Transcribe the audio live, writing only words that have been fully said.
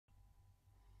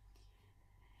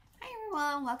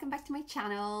everyone, welcome back to my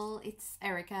channel. It's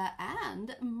Erica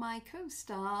and my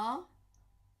co-star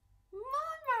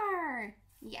Mama.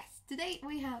 Yes, today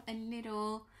we have a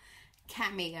little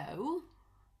cameo.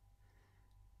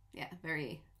 Yeah,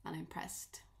 very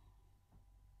unimpressed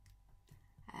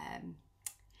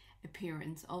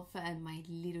appearance of my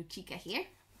little chica here,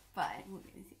 but we're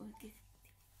gonna see what this.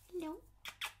 Hello.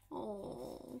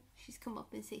 Oh, she's come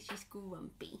up and says she's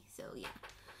grumpy, so yeah.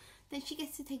 Then she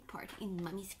gets to take part in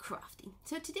Mummy's crafting.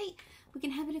 So today we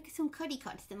can have a look at some cuddy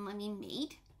cards that Mummy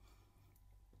made.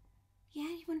 Yeah,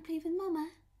 you want to play with Mama?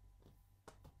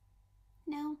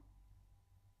 No?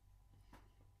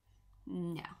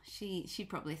 No, she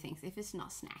probably thinks if it's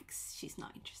not snacks, she's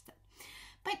not interested.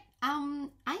 But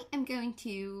I am going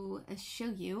to show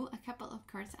you a couple of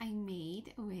cards I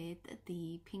made with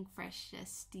the Pinkfresh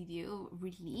Studio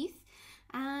release.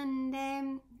 And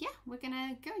yeah, we're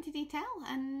gonna go into detail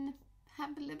and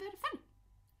have a little bit of fun.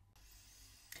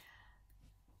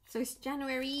 So it's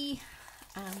January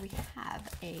and we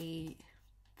have a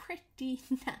pretty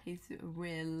nice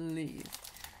release.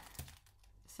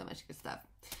 So much good stuff.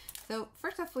 So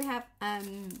first off we have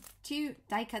two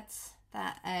die cuts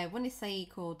that one is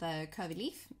called curvy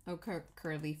leaf, or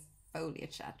curly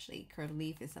foliage actually. Curly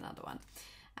leaf is another one.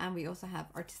 And we also have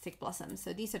artistic blossoms.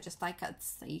 So these are just die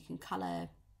cuts that you can color,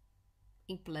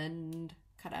 ink blend,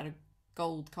 cut out of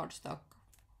gold cardstock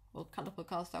or colorful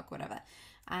cardstock, whatever,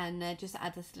 and just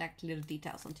add the select little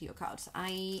details onto your cards.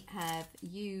 I have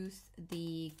used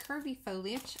the curvy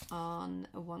foliage on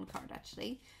one card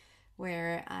actually,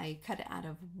 where I cut it out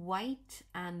of white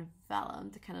and vellum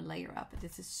to kind of layer up.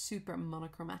 This is super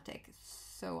monochromatic,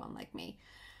 so unlike me,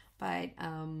 but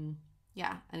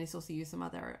yeah, and it's also used some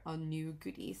other new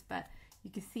goodies, but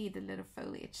you can see the little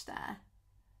foliage there.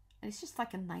 And it's just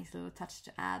like a nice little touch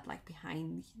to add like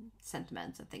behind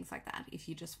sentiments and things like that, if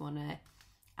you just want to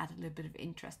add a little bit of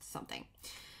interest to something.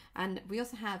 And we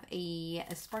also have a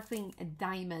sparkling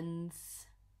diamonds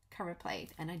cover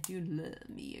plate, and I do love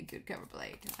me a good cover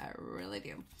plate. I really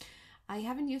do. I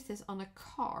haven't used this on a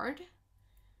card,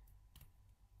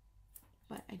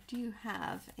 but I do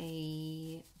have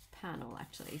a panel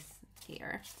actually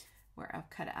here where I've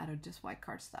cut it out of just white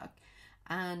cardstock,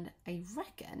 and I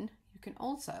reckon you can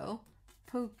also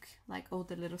poke like all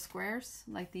the little squares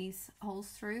like these holes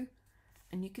through,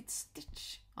 and you could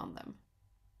stitch on them.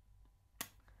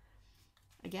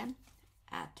 Again,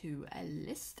 add to a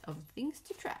list of things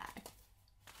to try.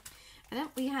 And then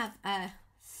we have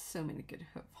so many good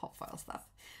hot foil stuff.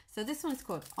 So this one is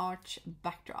called Arch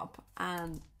Backdrop,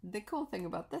 and the cool thing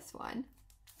about this one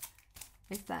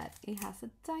is that it has a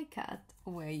die cut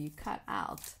where you cut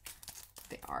out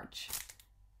the arch.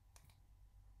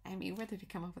 I mean, where did you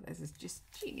come up with this? It's just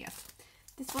genius.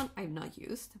 This one I've not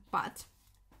used, but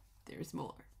there's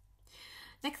more.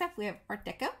 Next up we have Art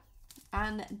Deco,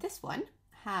 and this one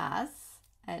has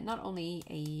not only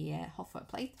a hot foil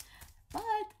plate, but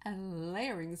a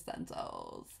layering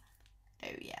stencils.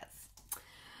 Oh yes.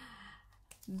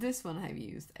 This one I've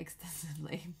used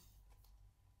extensively.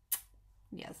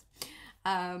 Yes.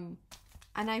 And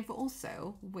I've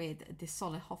also, with the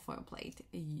solid hot foil plate,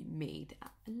 made a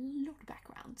lot of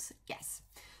backgrounds. Yes.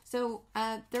 So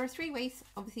there are three ways,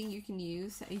 obviously, you can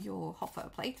use your hot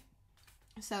foil plate.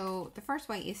 So the first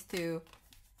way is to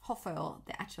hot foil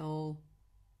the actual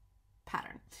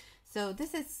pattern. So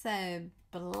this is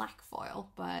black foil,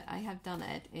 but I have done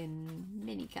it in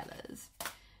many colors,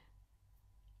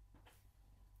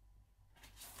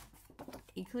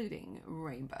 including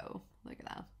rainbow. Look at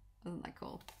that. Isn't that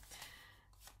cool?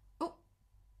 Oh,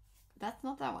 that's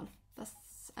not that one. That's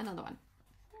another one.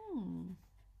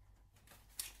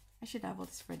 I should have all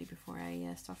this ready before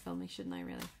I start filming, shouldn't I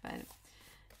really? But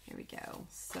here we go.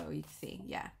 So you can see,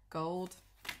 yeah, gold.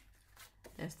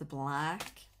 There's the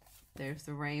black. There's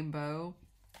the rainbow.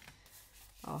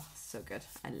 Oh, so good.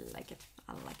 I like it.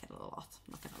 I like it a lot.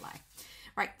 I'm not gonna lie.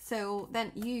 Right, so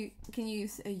then you can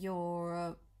use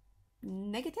your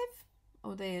negative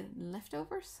or the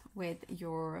leftovers with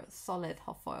your solid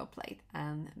hot foil plate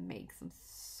and make some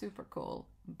super cool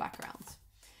backgrounds.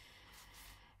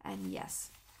 And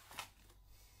yes,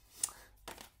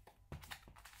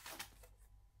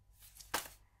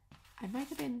 I might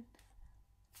have been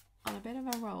on a bit of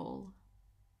a roll,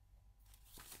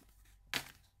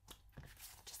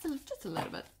 just a little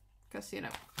bit, because you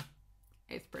know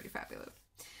it's pretty fabulous.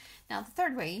 Now the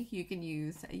third way you can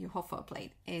use your hot foil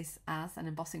plate is as an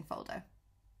embossing folder.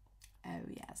 Oh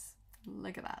yes,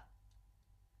 look at that.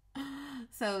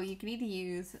 So you can either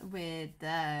use with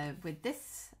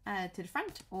this to the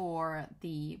front or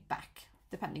the back,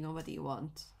 depending on whether you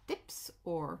want dips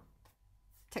or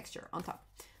texture on top.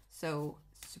 So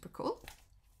super cool.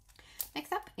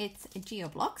 Next up, it's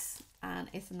Geoblocks, and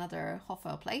it's another hot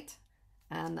foil plate.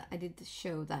 And I did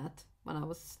show that when I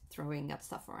was throwing that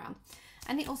stuff around.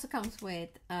 And it also comes with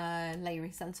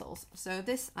layering stencils. So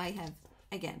this I have,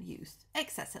 again, used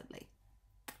excessively.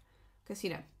 Because,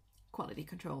 you know, quality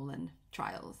control and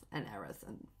trials and errors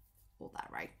and all that,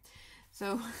 right?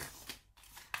 So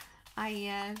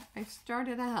I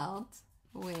started out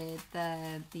with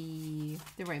the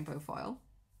rainbow foil.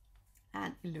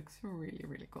 And it looks really,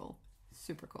 really cool.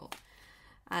 Super cool.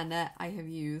 And I have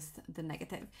used the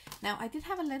negative. Now, I did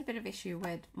have a little bit of issue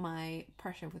with my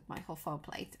pressure with my hot foil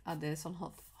plate, this on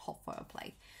hot foil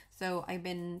plate. So I've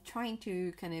been trying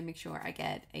to kind of make sure I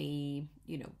get a,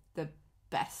 you know, the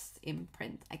best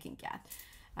imprint I can get.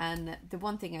 And the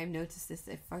one thing I've noticed is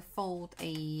if I fold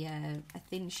a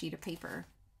thin sheet of paper,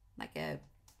 like a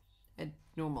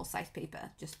normal size paper,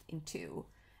 just in two,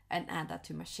 and add that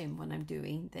to my shim when I'm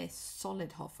doing this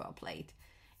solid hot foil plate,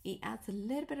 it adds a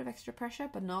little bit of extra pressure,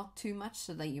 but not too much,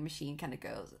 so that your machine kind of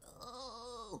goes,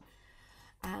 oh.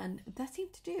 And that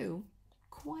seemed to do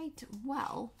quite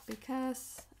well,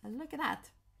 because look at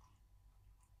that.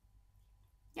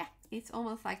 Yeah, it's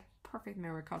almost like perfect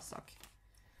mirror cardstock.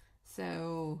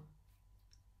 So,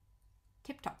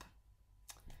 tip top.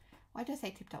 Why do I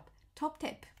say tip top? Top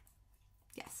tip.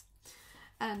 Yes.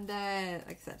 And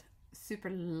like I said, super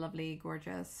lovely,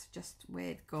 gorgeous, just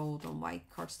with gold on white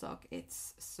cardstock.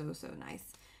 It's so, so nice.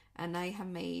 And I have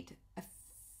made a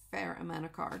fair amount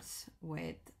of cards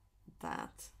with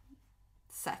that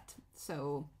set.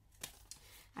 So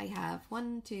I have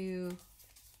 1, 2,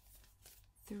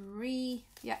 3.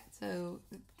 Yeah, so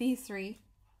these 3,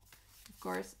 of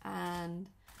course, and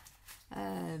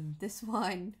this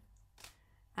one,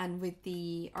 and with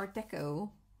the Art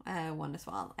Deco one as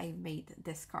well, I made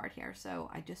this card here. So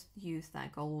I just used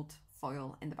that gold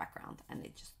foil in the background, and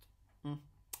it just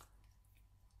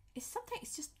it's sometimes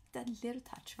it's just that little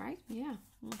touch, right? Yeah,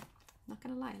 not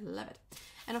gonna lie, I love it.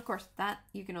 And of course, that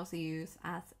you can also use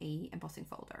as a embossing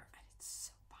folder, and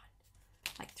it's so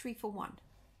fun, like 3 for 1.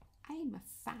 I'm a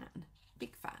fan,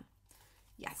 big fan.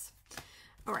 Yes.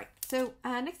 All right, so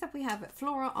next up we have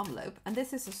Floral Envelope, and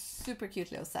this is a super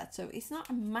cute little set. So it's not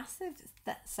a massive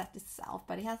set itself,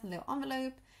 but it has a little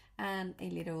envelope and a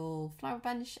little flower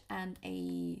bunch and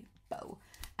a bow.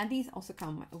 And these also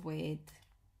come with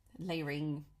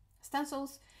layering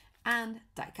stencils and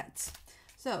die cuts.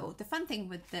 So the fun thing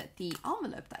with the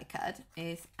envelope die cut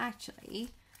is actually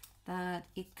that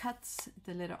it cuts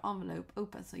the little envelope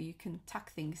open so you can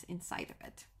tuck things inside of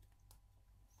it.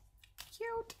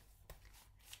 Cute.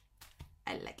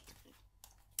 I like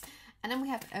it. And then we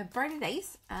have Brighter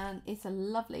Days, and it's a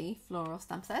lovely floral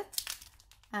stamp set.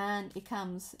 And it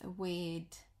comes with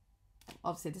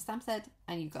obviously the stamp set,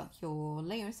 and you got your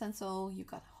layer stencil, you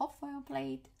got hot foil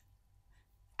plate,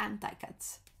 and die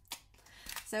cuts.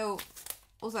 So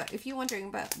also, if you're wondering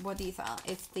about what these are,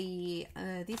 it's the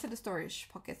these are the storage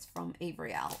pockets from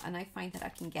Averial, and I find that I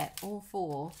can get all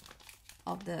 4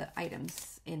 of the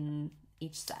items in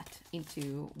each set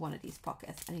into one of these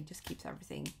pockets, and it just keeps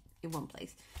everything in one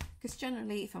place. Because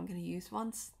generally, if I'm going to use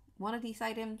one of these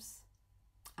items,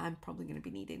 I'm probably going to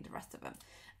be needing the rest of them.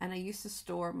 And I used to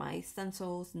store my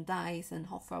stencils and dies and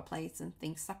hot foil plates and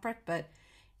things separate, but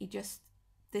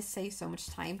this saves so much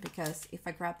time, because if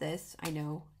I grab this, I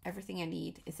know everything I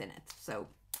need is in it. So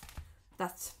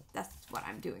that's what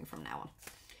I'm doing from now on.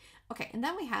 Okay, and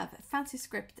then we have fancy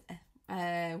script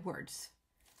words,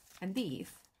 and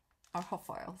these are hot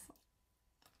foils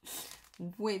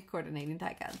with coordinating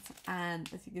die cuts. And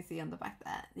as you can see on the back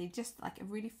there, they're just like a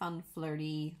really fun,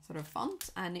 flirty sort of font,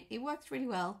 and it works really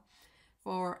well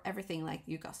for everything. Like,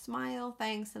 you got smile,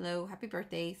 thanks, hello, happy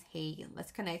birthdays, hey,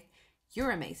 let's connect,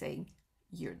 you're amazing,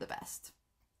 you're the best.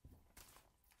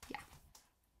 Yeah.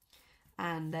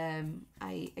 And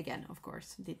I, again, of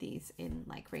course, did these in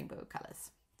like rainbow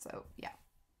colors. So yeah,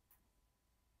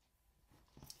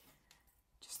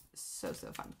 just so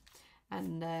fun.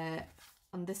 And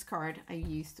on this card, I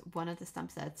used one of the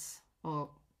stamp sets, or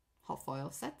hot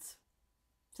foil sets,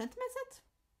 sentiment set,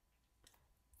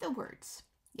 the words,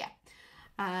 yeah.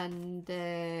 And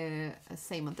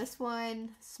same on this one,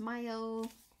 smile,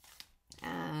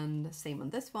 and same on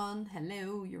this one,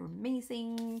 hello, you're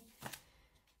amazing,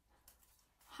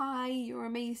 hi, you're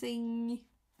amazing,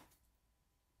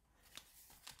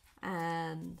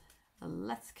 and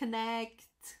let's connect.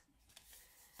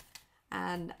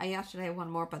 And I actually have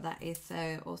one more, but that is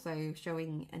also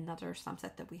showing another stamp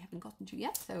set that we haven't gotten to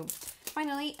yet. So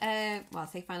finally, well, I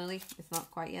say finally, it's not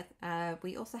quite yet.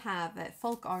 We also have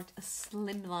Folk Art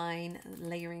Slimline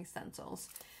Layering Stencils.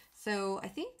 So I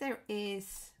think there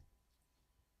is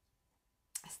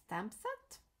stamp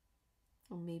set,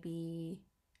 or maybe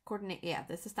coordinate. Yeah,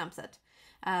 this is a stamp set,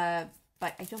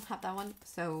 but I don't have that one,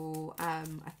 so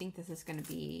I think this is going to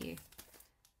be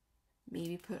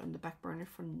maybe put on the back burner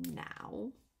for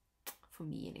now, for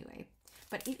me anyway.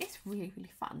 But it is really,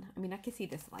 really fun. I mean, I can see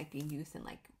this like being used in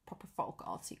like proper folk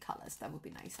artsy colors. That would be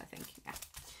nice, I think. Yeah.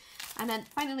 And then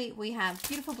finally we have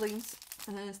Beautiful Blooms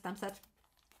stamp set,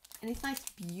 and it's nice,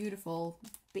 beautiful,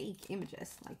 big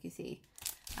images like you see,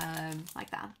 like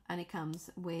that. And it comes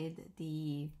with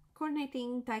the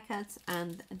coordinating die cuts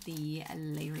and the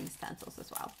layering stencils as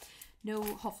well. No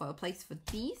hot foil plates for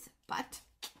these, but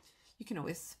you can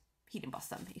always heat emboss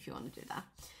them if you want to do that.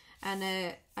 And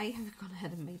I have gone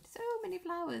ahead and made so many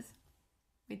flowers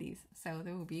with these, so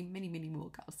there will be many, many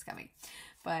more cards coming.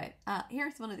 But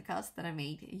here's one of the cards that I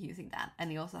made using that,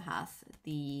 and it also has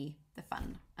the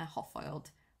fun hot foiled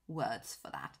words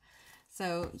for that.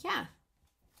 So yeah,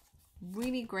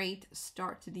 really great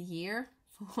start to the year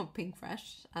for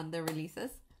Pinkfresh and their releases.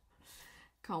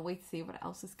 Can't wait to see what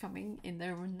else is coming in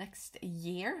their next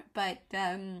year. But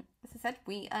as I said,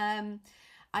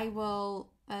 I will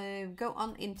go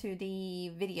on into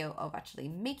the video of actually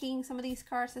making some of these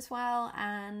cards as well,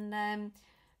 and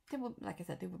there will, like I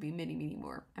said, there will be many, many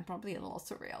more, and probably a lot of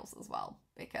surreals as well,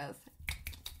 because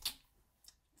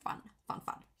fun.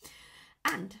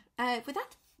 And with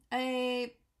that,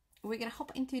 we're gonna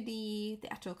hop into the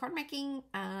actual card making,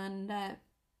 and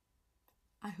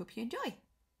I hope you enjoy.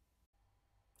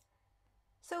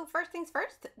 So first things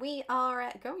first, we are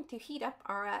going to heat up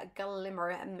our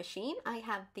glimmer machine. I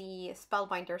have the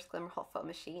Spellbinders Glimmer Hot Foil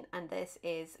machine, and this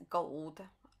is gold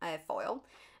foil.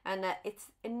 And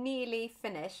it's nearly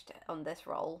finished on this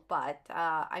roll, but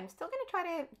I'm still going to try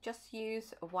to just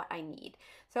use what I need.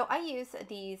 So I use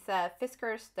these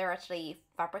Fiskars. They're actually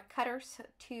fabric cutters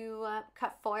to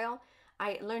cut foil.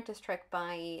 I learned this trick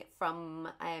from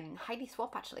Heidi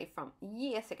Swap, actually, from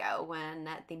years ago when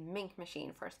the Mink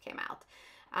machine first came out.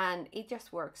 And it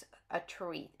just works a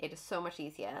treat. It is so much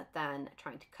easier than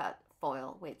trying to cut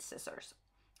foil with scissors.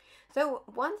 So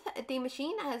once the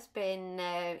machine has been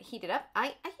heated up,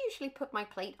 I usually put my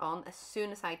plate on as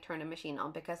soon as I turn the machine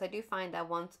on, because I do find that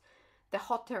once the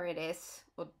hotter it is,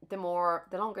 or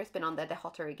the longer it's been on there, the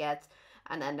hotter it gets,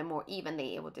 and then the more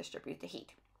evenly it will distribute the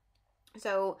heat.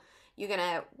 So you're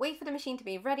gonna wait for the machine to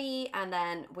be ready, and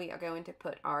then we are going to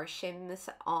put our shims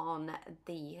on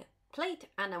the plate,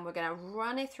 and then we're gonna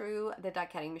run it through the die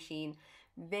cutting machine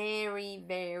very,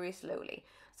 very slowly.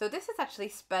 So this is actually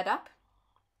sped up,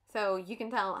 so you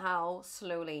can tell how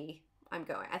slowly I'm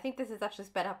going. I think this is actually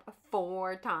sped up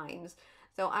 4 times.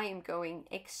 So I am going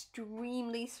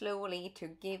extremely slowly to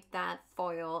give that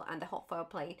foil and the hot foil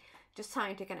plate just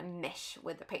time to kind of mesh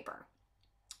with the paper.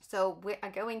 So we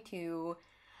are going to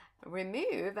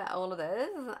remove all of this,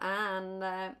 and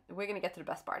we're going to get to the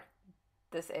best part.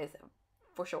 This is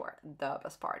for sure the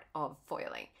best part of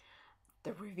foiling,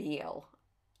 the reveal.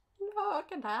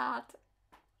 Look at that.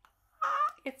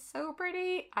 It's so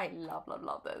pretty. I love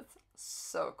this.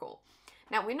 So cool.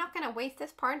 Now we're not going to waste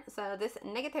this part, so this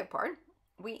negative part,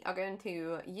 we are going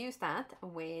to use that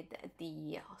with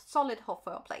the solid hot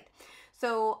foil plate.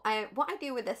 So what I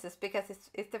do with this is, because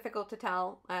it's difficult to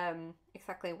tell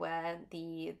exactly where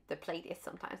the plate is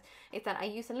sometimes, is that I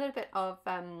use a little bit of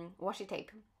washi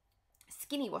tape,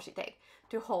 skinny washi tape,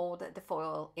 to hold the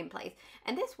foil in place.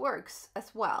 And this works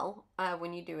as well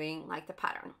when you're doing like the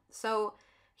pattern. So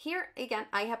here again,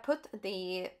 I have put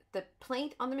the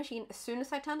plate on the machine as soon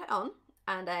as I turned it on,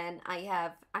 and then I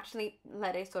have actually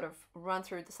let it sort of run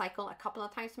through the cycle a couple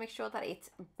of times to make sure that it's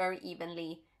very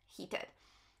evenly heated.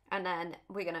 And then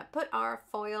we're gonna put our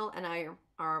foil and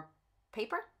our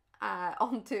paper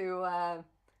onto the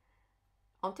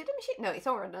machine. No, it's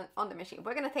already on the machine.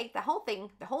 We're gonna take the whole thing,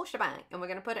 the whole shebang, and we're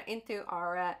gonna put it into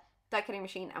our die cutting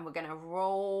machine, and we're gonna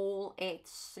roll it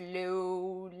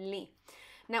slowly.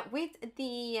 Now with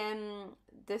the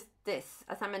this,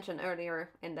 as I mentioned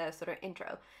earlier in the sort of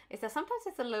intro, is that sometimes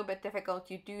it's a little bit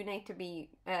difficult. You do need to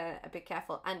be a bit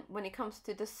careful. And when it comes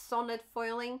to the solid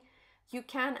foiling, you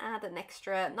can add an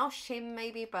extra, not shim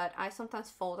maybe, but I sometimes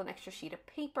fold an extra sheet of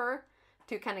paper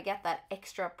to kind of get that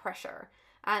extra pressure.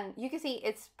 And you can see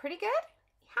it's pretty good,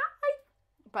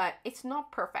 but it's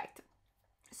not perfect.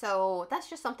 So that's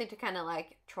just something to kind of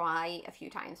like try a few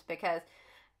times, because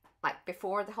like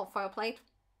before the hot foil plate,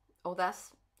 all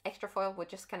this extra foil would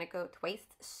just kind of go to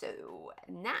waste. So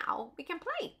now we can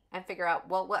play and figure out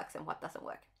what works and what doesn't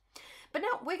work. But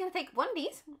now we're going to take one of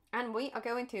these, and we are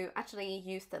going to actually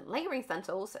use the layering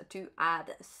stencils to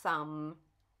add some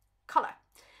color.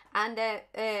 And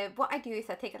what I do is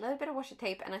I take a little bit of washi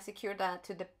tape and I secure that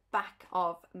to the back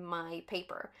of my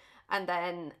paper. And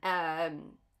then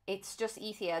it's just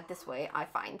easier this way, I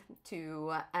find,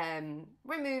 to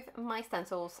remove my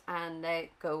stencils and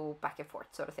go back and forth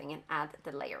sort of thing and add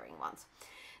the layering ones.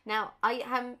 Now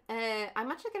I'm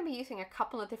actually going to be using a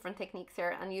couple of different techniques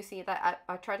here, and you see that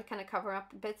I try to kind of cover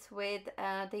up bits with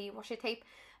the washi tape.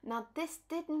 Now this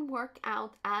didn't work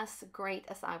out as great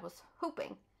as I was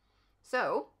hoping.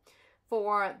 So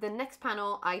for the next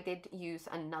panel, I did use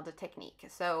another technique.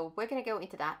 So we're going to go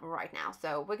into that right now.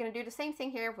 So we're going to do the same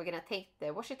thing here. We're going to take the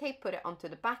washi tape, put it onto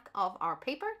the back of our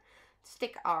paper,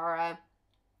 stick our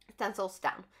stencils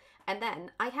down. And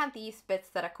then I have these bits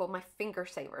that are called my finger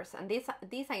savers. And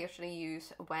these I usually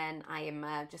use when I am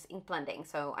just ink blending.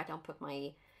 So I don't put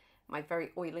my very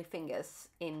oily fingers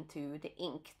into the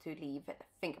ink to leave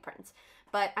fingerprints.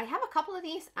 But I have a couple of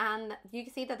these, and you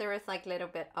can see that there is like a little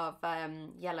bit of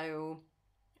yellow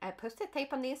post-it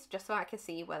tape on these, just so I can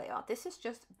see where they are. This is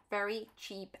just very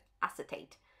cheap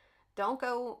acetate. Don't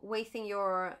go wasting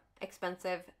your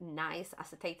expensive, nice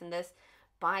acetate in this.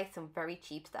 Buy some very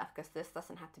cheap stuff, because this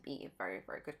doesn't have to be very,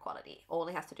 very good quality. All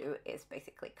it has to do is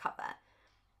basically cover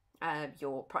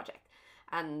your project.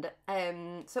 And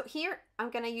so here I'm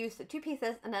going to use the 2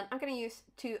 pieces, and then I'm going to use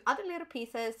 2 other little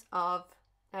pieces of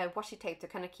washi tape to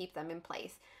kind of keep them in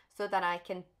place, so that I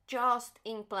can just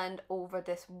ink blend over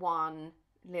this one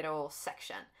little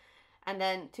section. And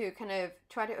then to kind of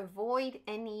try to avoid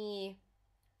any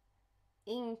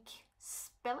ink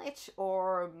spillage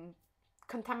or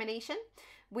contamination,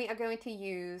 we are going to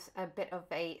use a bit of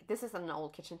this is an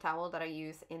old kitchen towel that I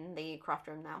use in the craft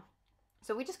room now.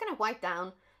 So we're just going to wipe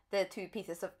down the 2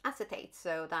 pieces of acetate,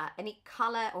 so that any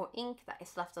color or ink that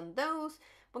is left on those,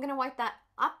 we're going to wipe that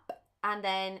up, and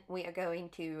then we are going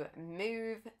to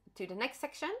move to the next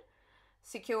section,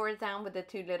 secure it down with the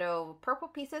 2 little purple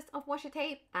pieces of washi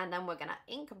tape, and then we're going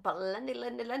to ink blend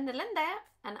there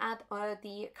and add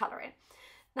the color in.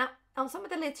 Now on some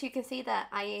of the lids you can see that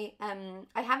I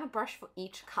have a brush for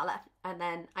each color, and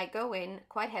then I go in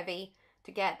quite heavy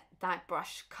to get that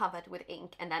brush covered with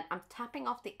ink, and then I'm tapping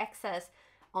off the excess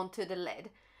onto the lid,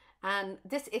 and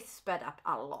this is sped up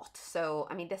a lot. So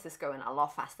I mean, this is going a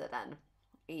lot faster than,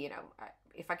 you know,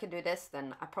 if I could do this,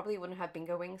 then I probably wouldn't have been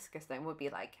going, because then it would be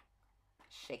like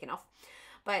shaking off.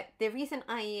 But the reason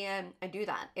I do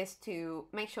that is to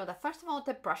make sure that first of all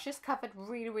the brush is covered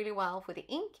really, really well with the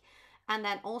ink, and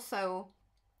then also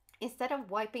instead of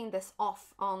wiping this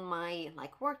off on my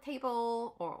like work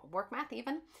table or work mat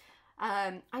even,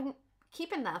 I'm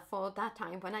keeping that for that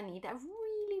time when I need a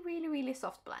really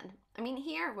soft blend. I mean,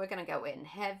 here we're gonna go in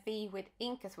heavy with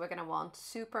ink, because we're gonna want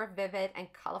super vivid and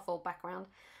colorful background,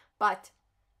 but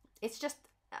it's just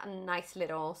a nice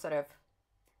little sort of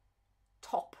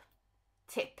top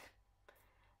tip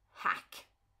hack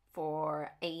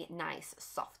for a nice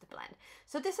soft blend.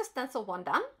 So this is stencil 1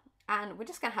 done, and we're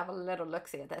just gonna have a little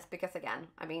look-see at this, because again,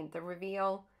 I mean, the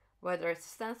reveal, whether it's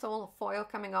stencil or foil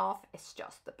coming off, it's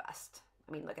just the best.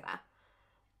 I mean, look at that.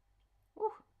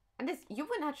 Ooh. And this, you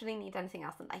wouldn't actually need anything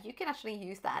else than that. You can actually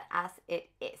use that as it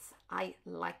is. I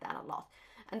like that a lot.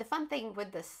 And the fun thing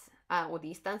with this, with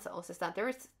these stencils, is that there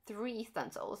is 3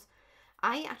 stencils.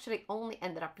 I actually only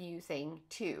ended up using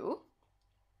 2.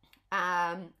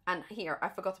 And here, I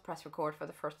forgot to press record for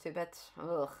the first 2 bits.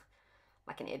 Ugh,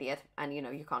 like an idiot. And you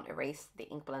know, you can't erase the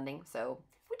ink blending, so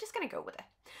we're just gonna go with it.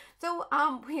 So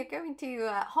we are going to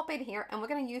hop in here, and we're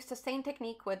gonna use the same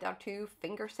technique with our 2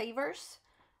 finger savers,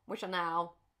 which are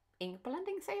now ink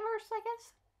blending savers, I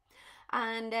guess.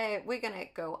 And we're gonna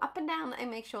go up and down and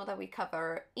make sure that we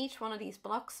cover each one of these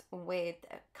blocks with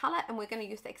color, and we're gonna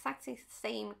use the exact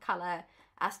same color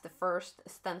as the first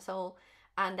stencil.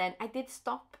 And then I did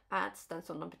stop at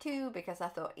stencil number 2, because I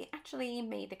thought it actually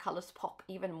made the colors pop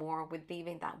even more with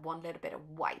leaving that one little bit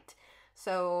of white.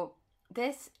 So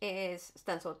this is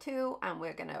stencil 2, and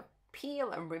we're gonna peel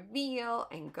and reveal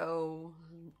and go,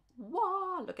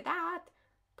 wow, look at that.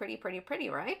 Pretty,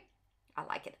 right? I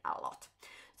like it a lot.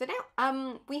 So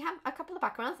now we have a couple of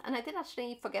backgrounds, and I did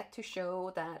actually forget to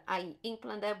show that I ink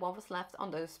blended what was left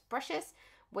on those brushes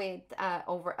with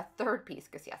over a 3rd piece,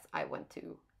 because yes, I went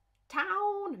to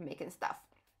town making stuff.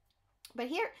 But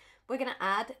here we're gonna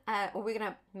add, or we're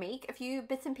gonna make a few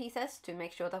bits and pieces to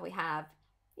make sure that we have,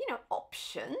 you know,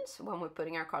 options when we're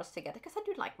putting our cards together, because I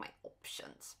do like my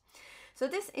options. So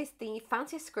this is the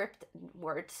fancy script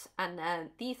words, and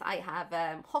these I have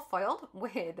hot foiled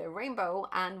with a rainbow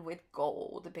and with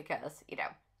gold, because, you know,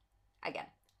 again,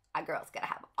 a girl's gotta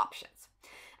have options.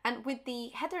 And with the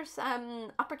headers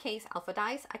uppercase alpha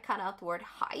dice, I cut out the word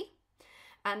hi,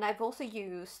 And I've also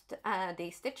used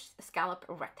the stitched scallop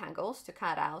rectangles to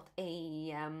cut out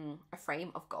a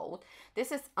frame of gold.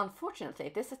 This is,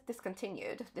 unfortunately, this is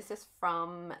discontinued. This is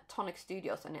from Tonic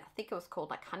Studios, and I think it was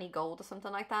called like Honey Gold or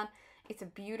something like that. It's a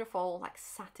beautiful like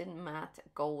satin matte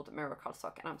gold mirror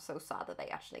cardstock, and I'm so sad that they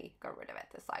actually got rid of it.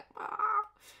 It's like,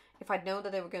 if I'd known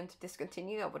that they were going to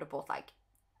discontinue, I would have bought like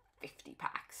 50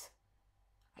 packs.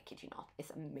 I kid you not,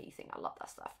 it's amazing. I love that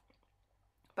stuff.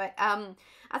 But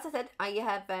as I said, I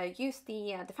have used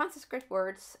the fancy script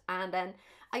words, and then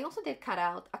I also did cut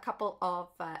out a couple of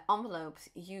envelopes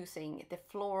using the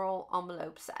floral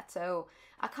envelope set. So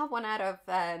I cut one out of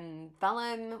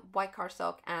vellum, white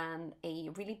cardstock, and a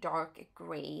really dark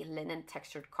grey linen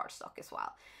textured cardstock as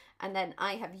well. And then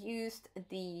I have used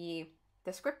the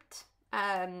script,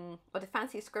 or the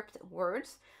fancy script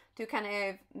words, to kind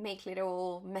of make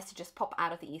little messages pop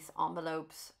out of these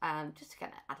envelopes, just to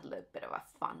kind of add a little bit of a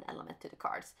fun element to the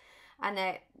cards. And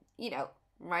you know,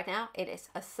 right now it is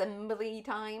assembly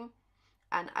time,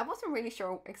 and I wasn't really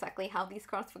sure exactly how these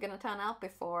cards were going to turn out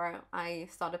before I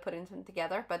started putting them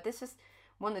together, but this is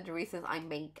one of the reasons I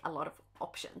make a lot of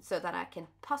options, so that I can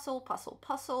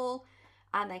puzzle,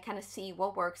 and I kind of see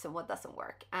what works and what doesn't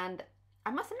work. And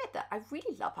I must admit that I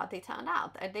really love how they turned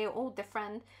out. They're all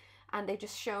different, and they're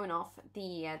just showing off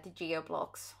the Geo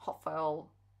Blocks hot foil,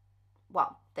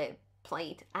 well, the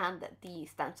plate and the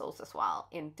stencils as well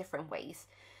in different ways.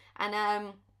 And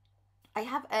I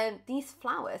have these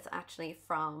flowers actually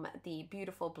from the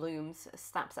Beautiful Blooms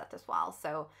stamp set as well.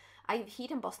 So I've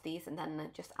heat embossed these and then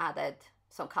just added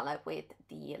some color with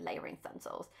the layering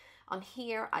stencils. On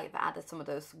here, I've added some of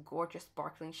those gorgeous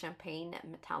sparkling champagne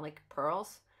metallic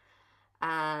pearls.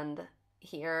 And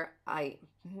here I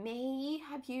may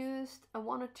have used a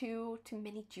one or two too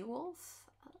many jewels,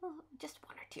 just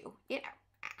one or two, you know,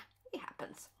 it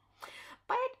happens.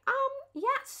 But yeah,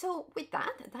 so with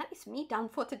that is me done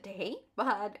for today.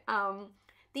 But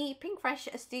the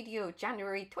Pinkfresh Studio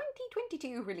January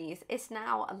 2022 release is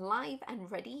now live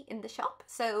and ready in the shop.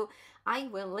 So I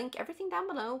will link everything down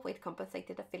below with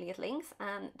compensated affiliate links.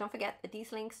 And don't forget,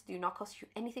 these links do not cost you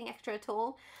anything extra at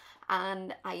all.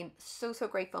 And I am so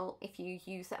grateful if you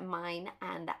use mine,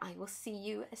 and I will see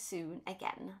you soon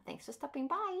again. Thanks for stopping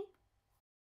by.